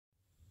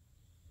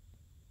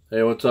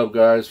Hey, what's up,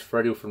 guys?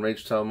 Freddie from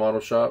H-Town Auto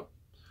Shop.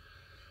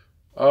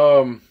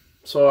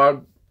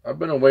 So I've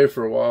been away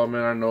for a while,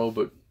 man. I know,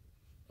 but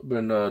I've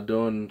been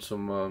doing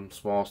some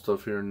small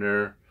stuff here and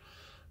there.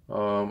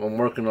 I'm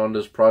working on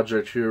this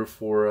project here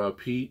for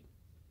Pete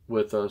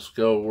with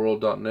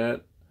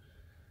ScaleWorld.net,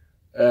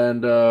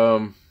 and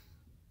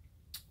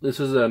this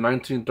is a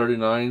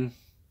 1939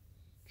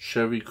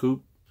 Chevy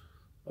coupe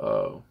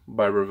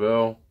by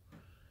Revell,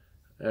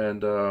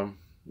 and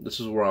this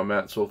is where I'm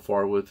at so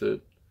far with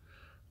it.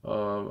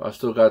 I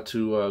still got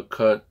to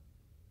cut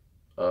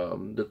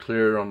the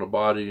clear on the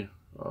body.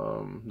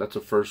 That's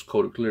a first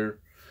coat of clear.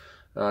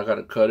 I got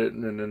to cut it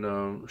and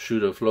then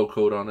shoot a flow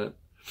coat on it,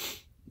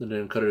 and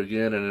then cut it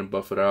again and then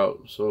buff it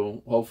out.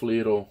 So hopefully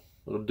it'll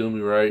do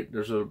me right.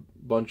 There's a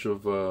bunch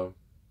of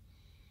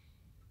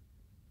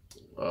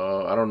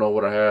I don't know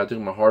what I had. I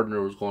think my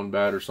hardener was going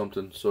bad or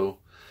something. So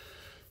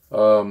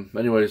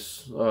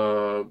anyways,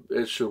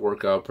 it should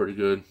work out pretty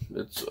good.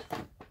 It's,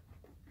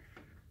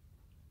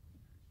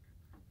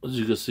 as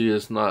you can see,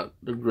 it's not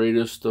the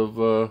greatest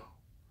of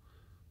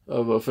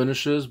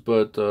finishes,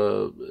 but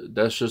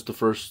that's just the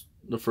first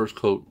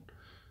coat.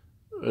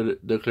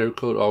 The clear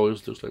coat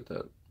always looks like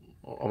that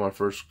on my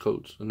first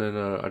coats, and then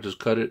I just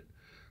cut it,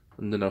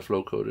 and then I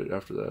flow coat it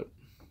after that.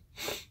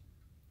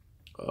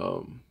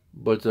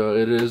 But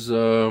it is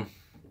I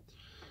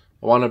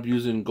wound up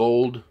using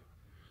gold,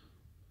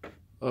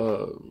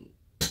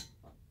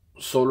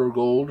 solar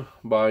gold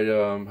by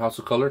House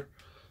of Color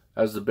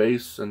as the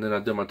base, and then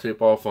I did my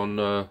tape off on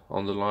the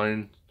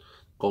line,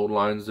 gold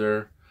lines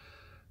there,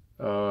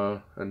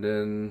 and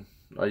then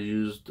I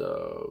used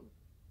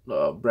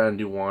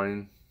brandy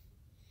wine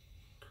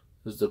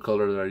is the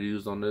color that I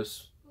used on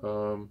this.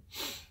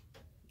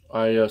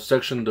 I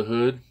sectioned the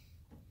hood,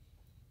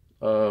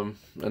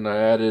 and I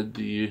added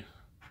the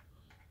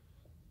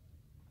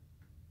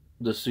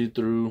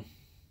see-through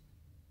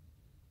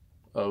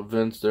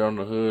vents there on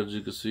the hood, as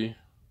you can see.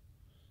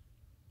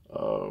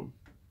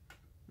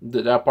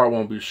 That part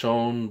won't be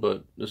shown,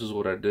 but this is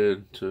what I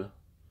did to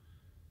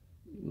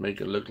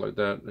make it look like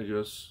that, I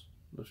guess,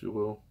 if you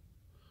will.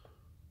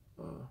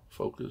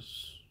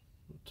 Focus.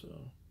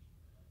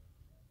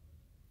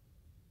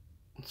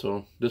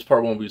 So this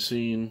part won't be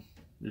seen.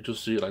 You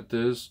just see it like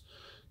this.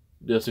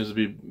 This needs to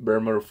be bare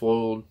metal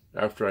foiled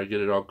after I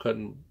get it all cut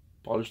and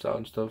polished out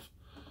and stuff.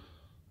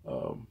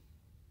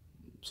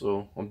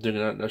 So I'm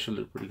thinking that should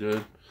look pretty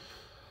good.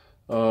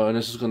 And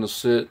this is gonna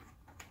sit.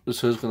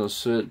 This is gonna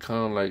sit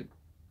kind of like,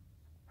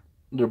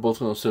 they're both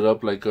gonna sit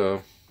up like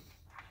a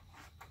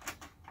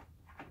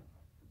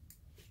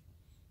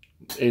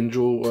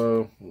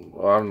angel.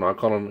 I don't know. I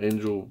call them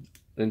angel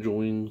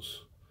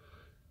wings.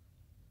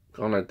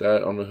 Kind of like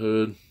that on the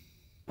hood.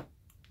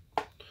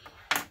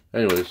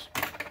 Anyways,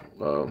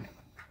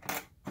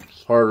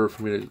 it's harder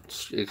for me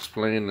to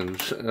explain and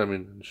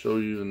show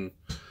you, and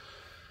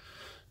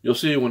you'll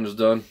see when it's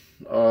done.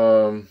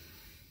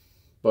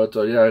 But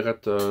yeah, I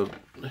got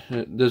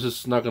this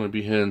is not going to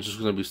be hinged, it's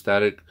going to be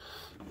static,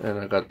 and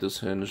I got this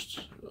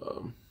hinged.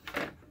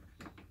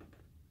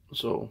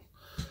 So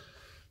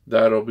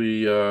that'll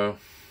be have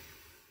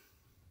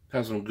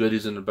some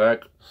goodies in the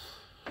back.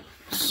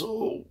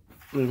 So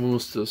let me move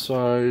this to the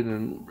side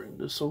and bring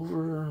this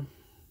over.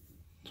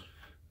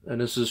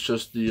 And this is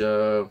just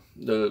the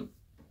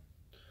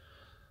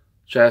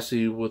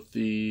chassis with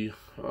the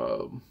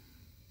well,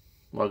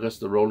 I guess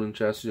the rolling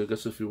chassis, I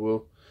guess, if you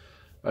will.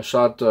 I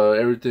shot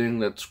everything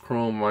that's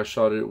chrome. I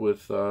shot it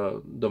with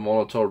the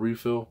Molotov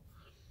refill,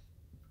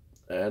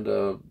 and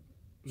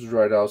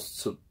dried out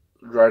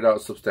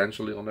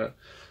substantially on that.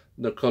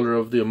 The color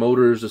of the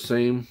motor is the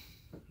same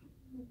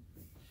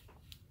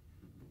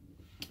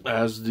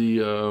as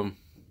the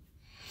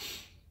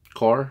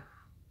car.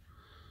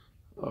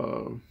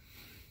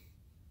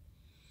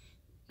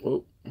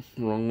 Oh,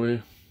 wrong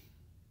way,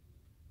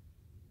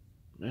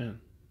 man.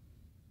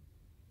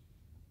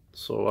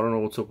 So I don't know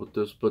what's up with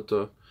this, but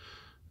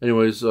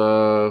anyways,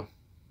 I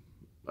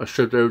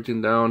stripped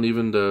everything down,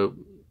 even the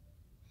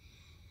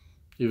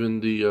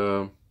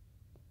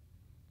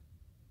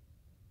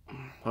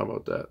how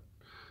about that?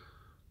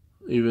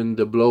 Even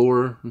the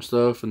blower and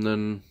stuff, and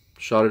then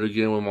shot it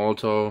again with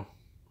Molotov,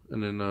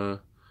 and then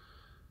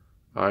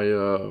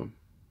I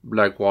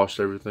black washed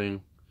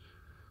everything.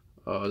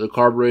 The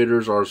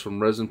carburetors are some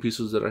resin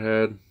pieces that I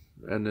had,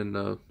 and then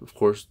of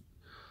course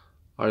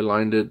I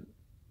lined it,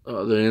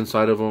 the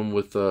inside of them,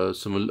 with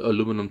some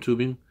aluminum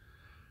tubing,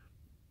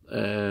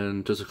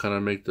 and just to kind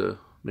of make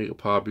it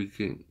pop. You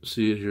can't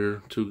see it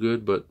here too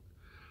good, but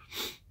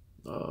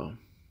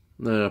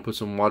then I put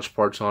some watch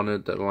parts on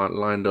it that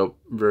lined up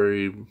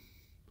very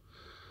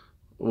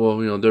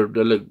well. You know,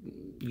 they look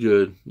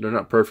good. They're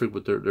not perfect,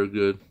 but they're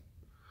good.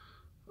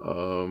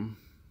 And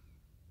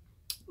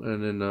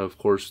then of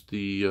course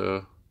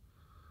the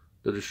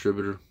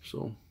distributor.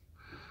 So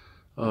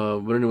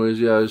but anyways,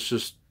 yeah, it's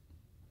just,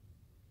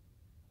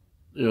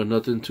 you know,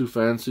 nothing too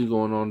fancy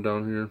going on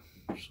down here.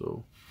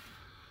 So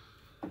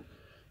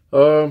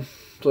so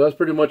that's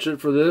pretty much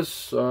it for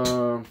this.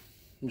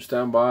 You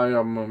stand by,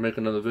 I'm gonna make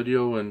another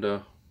video,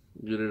 and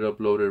get it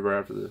uploaded right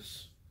after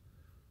this.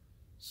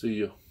 See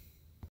you.